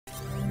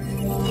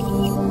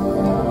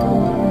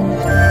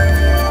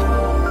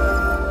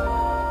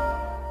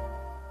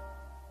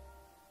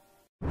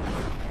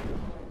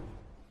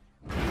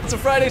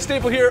Friday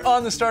staple here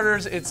on The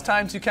Starters. It's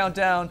time to count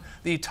down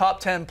the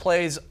top 10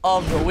 plays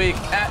of the week.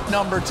 At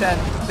number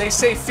 10, they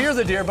say fear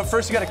the deer, but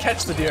first you got to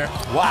catch the deer.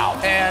 Wow.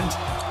 And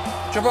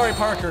Jabari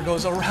Parker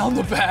goes around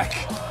the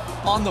back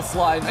on the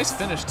fly. Nice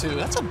finish, too.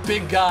 That's a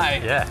big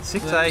guy. Yeah,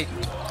 6'8".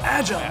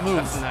 Agile move.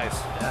 That's nice.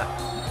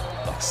 Yeah.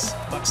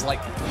 Bucks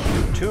like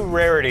it. Two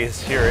rarities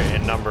here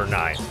in number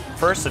 9.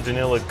 First, a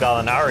Danilo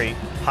Gallinari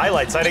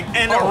highlight sighting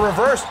and a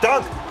reverse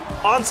dunk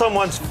on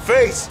someone's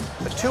face.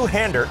 A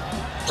two-hander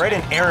right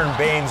in Aaron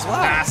Baines'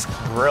 mask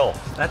grill.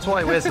 That's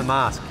why he wears the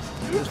mask.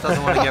 He just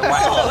doesn't want to get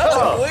whacked. Oh, that's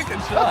a wicked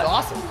shot. That's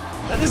awesome.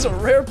 That is a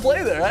rare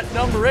play there at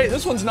number 8.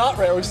 This one's not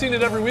rare. We've seen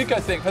it every week, I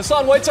think.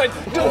 Hassan Whiteside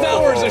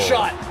devours a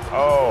shot.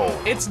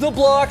 Oh. It's the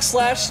block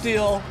 /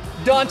 steal.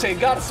 Dante,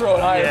 gotta throw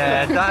it higher.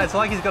 Yeah, it's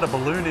like he's got a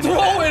balloon in his Throw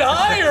hand. it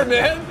higher,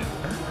 man.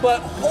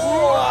 But,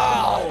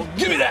 wow,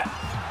 give me that.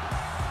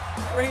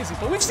 Crazy,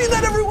 but we've seen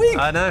that every week.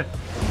 I know.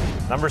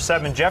 Number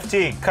 7, Jeff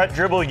T. Cut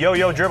dribble,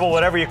 yo-yo dribble,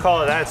 whatever you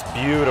call it. That's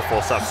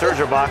beautiful stuff. Serge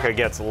Ibaka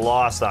gets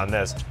lost on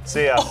this.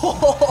 See ya.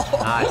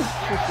 Nice.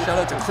 Shout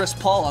out to Chris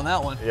Paul on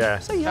that one. Yeah.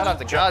 Shout out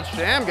to God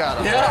Sham got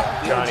him.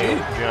 Yeah,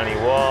 Johnny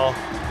Wall.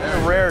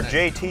 And a rare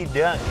JT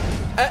dunk.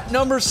 At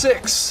number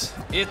 6,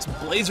 it's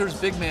Blazers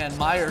big man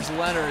Myers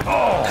Leonard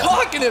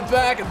cocking it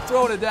back and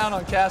throwing it down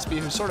on Caspi,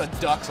 who sort of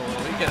ducks a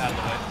little. You get out of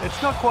the way.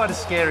 It's not quite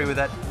as scary with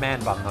that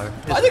man bun,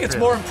 though. I think it's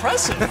more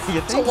impressive.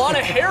 It's a lot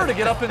of hair to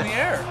get up in the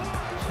air.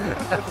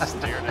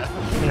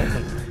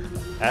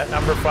 At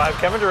number 5,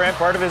 Kevin Durant,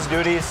 part of his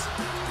duties,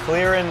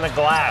 clearing the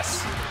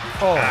glass.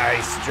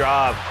 Nice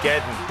job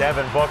getting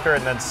Devin Booker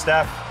and then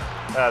Steph.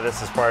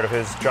 This is part of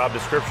his job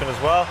description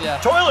as well. Yeah.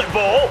 Toilet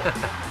bowl.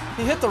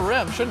 He hit the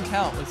rim. Shouldn't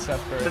count with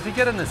Steph Curry. Does he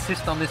get an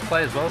assist on this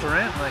play as well,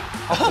 Durant? Like,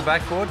 off the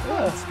backboard?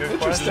 That's good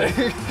interesting.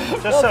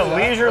 Just a Really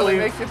leisurely,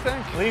 makes you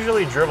think.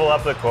 leisurely dribble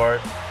up the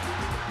court.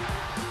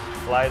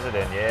 Flies it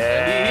in,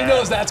 yeah. He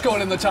knows that's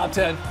going in the top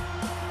 10.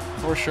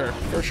 For sure,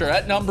 for sure.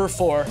 At number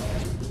 4,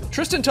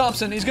 Tristan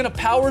Thompson, he's going to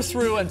power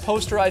through and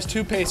posterize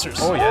 2 Pacers.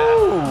 Oh,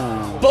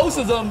 yeah. Both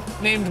of them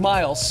named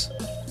Miles.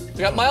 We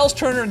got Miles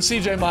Turner and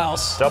CJ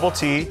Miles. Double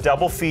T,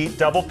 double feet,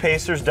 double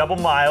Pacers, double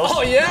Miles.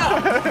 Oh,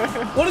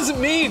 yeah. What does it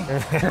mean?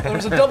 There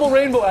was a double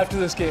rainbow after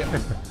this game.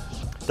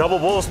 Double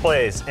Bulls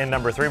plays in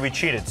number 3. We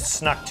cheated,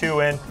 snuck 2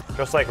 in,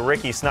 just like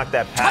Ricky snuck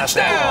that pass.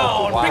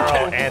 Touchdown! In. Wow, Big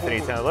cat. Anthony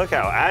Towns. Look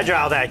how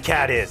agile that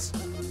cat is. To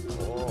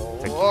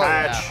Whoa,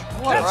 catch, yeah.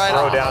 and Right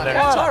throw on, down there.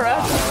 It's all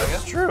right.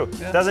 It's true.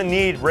 Doesn't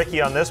need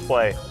Ricky on this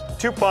play.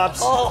 2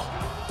 pumps. Oh,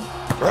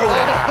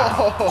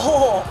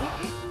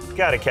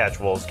 Gotta catch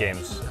Wolves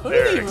games. who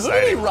They're did he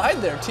exciting. ride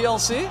there?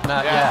 TLC?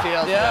 Yeah,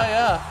 Yeah,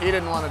 yeah. He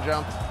didn't want to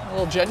jump. A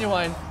little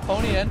genuine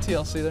pony and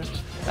TLC there.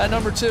 At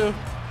number 2,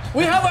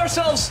 we have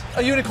ourselves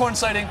a unicorn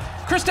sighting.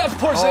 Kristaps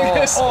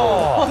Porzingis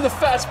on the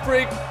fast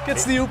break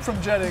gets the oop from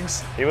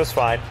Jennings. He was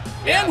fine.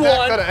 And That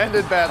one. could have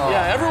ended badly.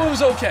 Yeah, everyone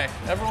was okay.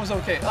 Everyone was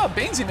okay. Oh,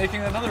 Bainesy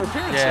making another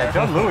appearance Yeah, there.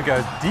 John Lua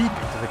goes deep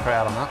into the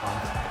crowd on that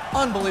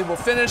one. Unbelievable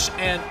finish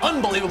and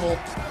unbelievable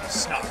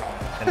snarl.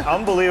 An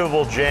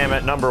unbelievable jam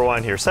at number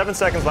 1 here. 7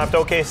 seconds left.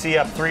 OKC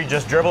up 3.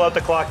 Just dribble out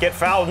the clock. Get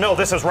fouled. No,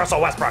 this is Russell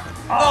Westbrook.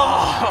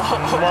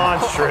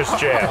 Monstrous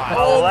jam.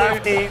 A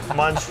lefty,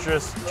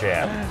 monstrous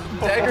jam.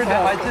 Dagger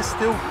I down. just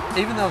still,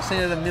 even though I've seen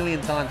it a million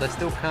times, I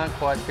still can't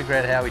quite figure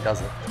out how he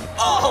does it.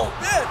 Oh,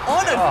 man,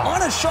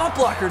 on a shot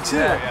blocker, too.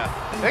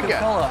 Big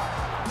guy.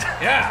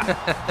 Yeah.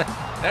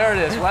 There it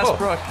is,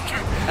 Westbrook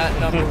at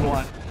number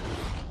 1.